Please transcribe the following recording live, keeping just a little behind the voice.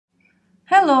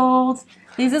Hello,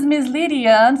 this is Miss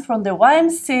Lidian from the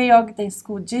YMCA Ogden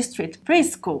School District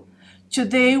Preschool.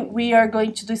 Today we are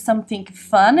going to do something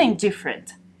fun and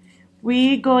different.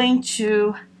 We're going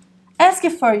to ask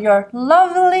for your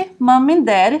lovely mom and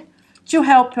dad to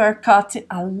help you cut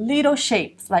a little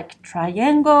shapes like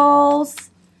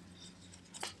triangles,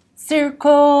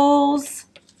 circles,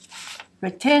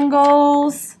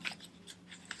 rectangles,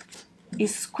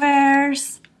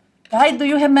 squares. Right? Do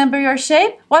you remember your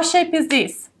shape? What shape is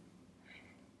this?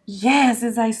 Yes,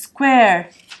 it's a square.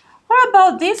 What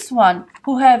about this one,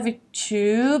 who have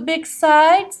two big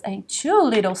sides and two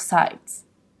little sides?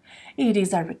 It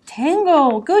is a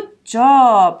rectangle. Good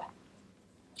job.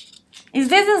 Is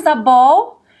this a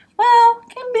ball? Well,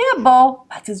 it can be a ball,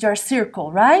 but it's your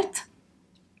circle, right?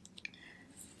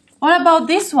 What about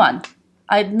this one?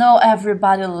 I know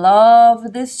everybody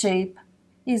loves this shape.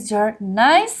 Is your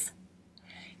nice?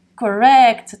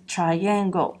 Correct,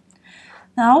 triangle.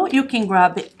 Now you can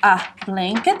grab a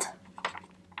blanket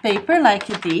paper like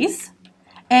this,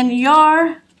 and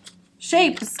your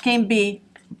shapes can be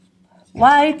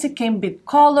white, can be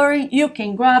coloring. You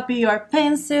can grab your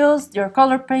pencils, your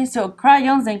color pencil,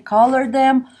 crayons, and color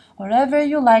them, whatever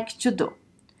you like to do.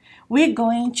 We're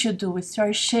going to do with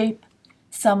your shape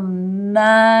some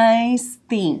nice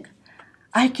thing.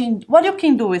 What you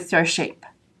can do with your shape?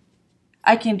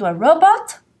 I can do a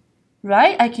robot.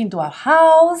 Right? I can do a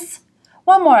house.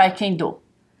 What more I can do?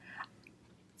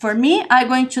 For me, I'm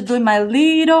going to do my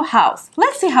little house.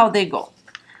 Let's see how they go.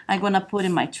 I'm going to put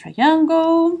in my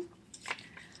triangle,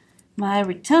 my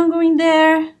rectangle in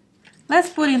there. Let's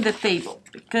put in the table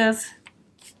because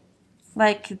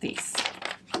like this.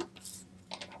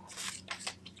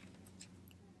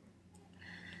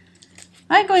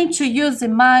 I'm going to use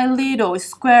my little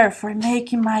square for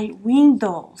making my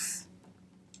windows.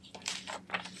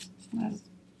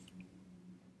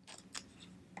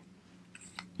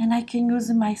 And I can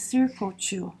use my circle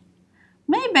too.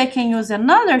 Maybe I can use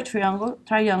another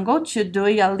triangle to do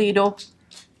a little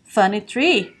funny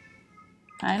tree.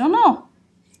 I don't know.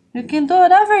 You can do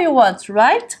whatever you want,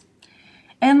 right?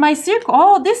 And my circle,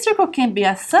 oh, this circle can be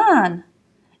a sun.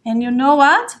 And you know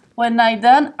what? When I'm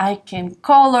done, I can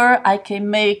color, I can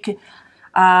make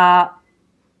a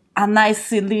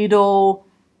nice little,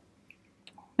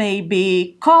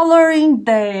 maybe coloring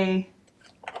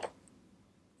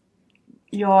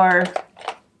your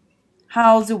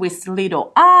house with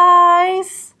little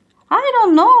eyes. I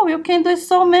don't know, you can do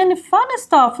so many fun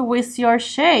stuff with your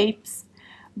shapes.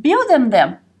 Build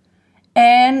them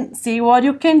and see what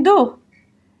you can do.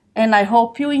 And I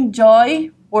hope you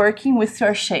enjoy working with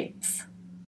your shapes.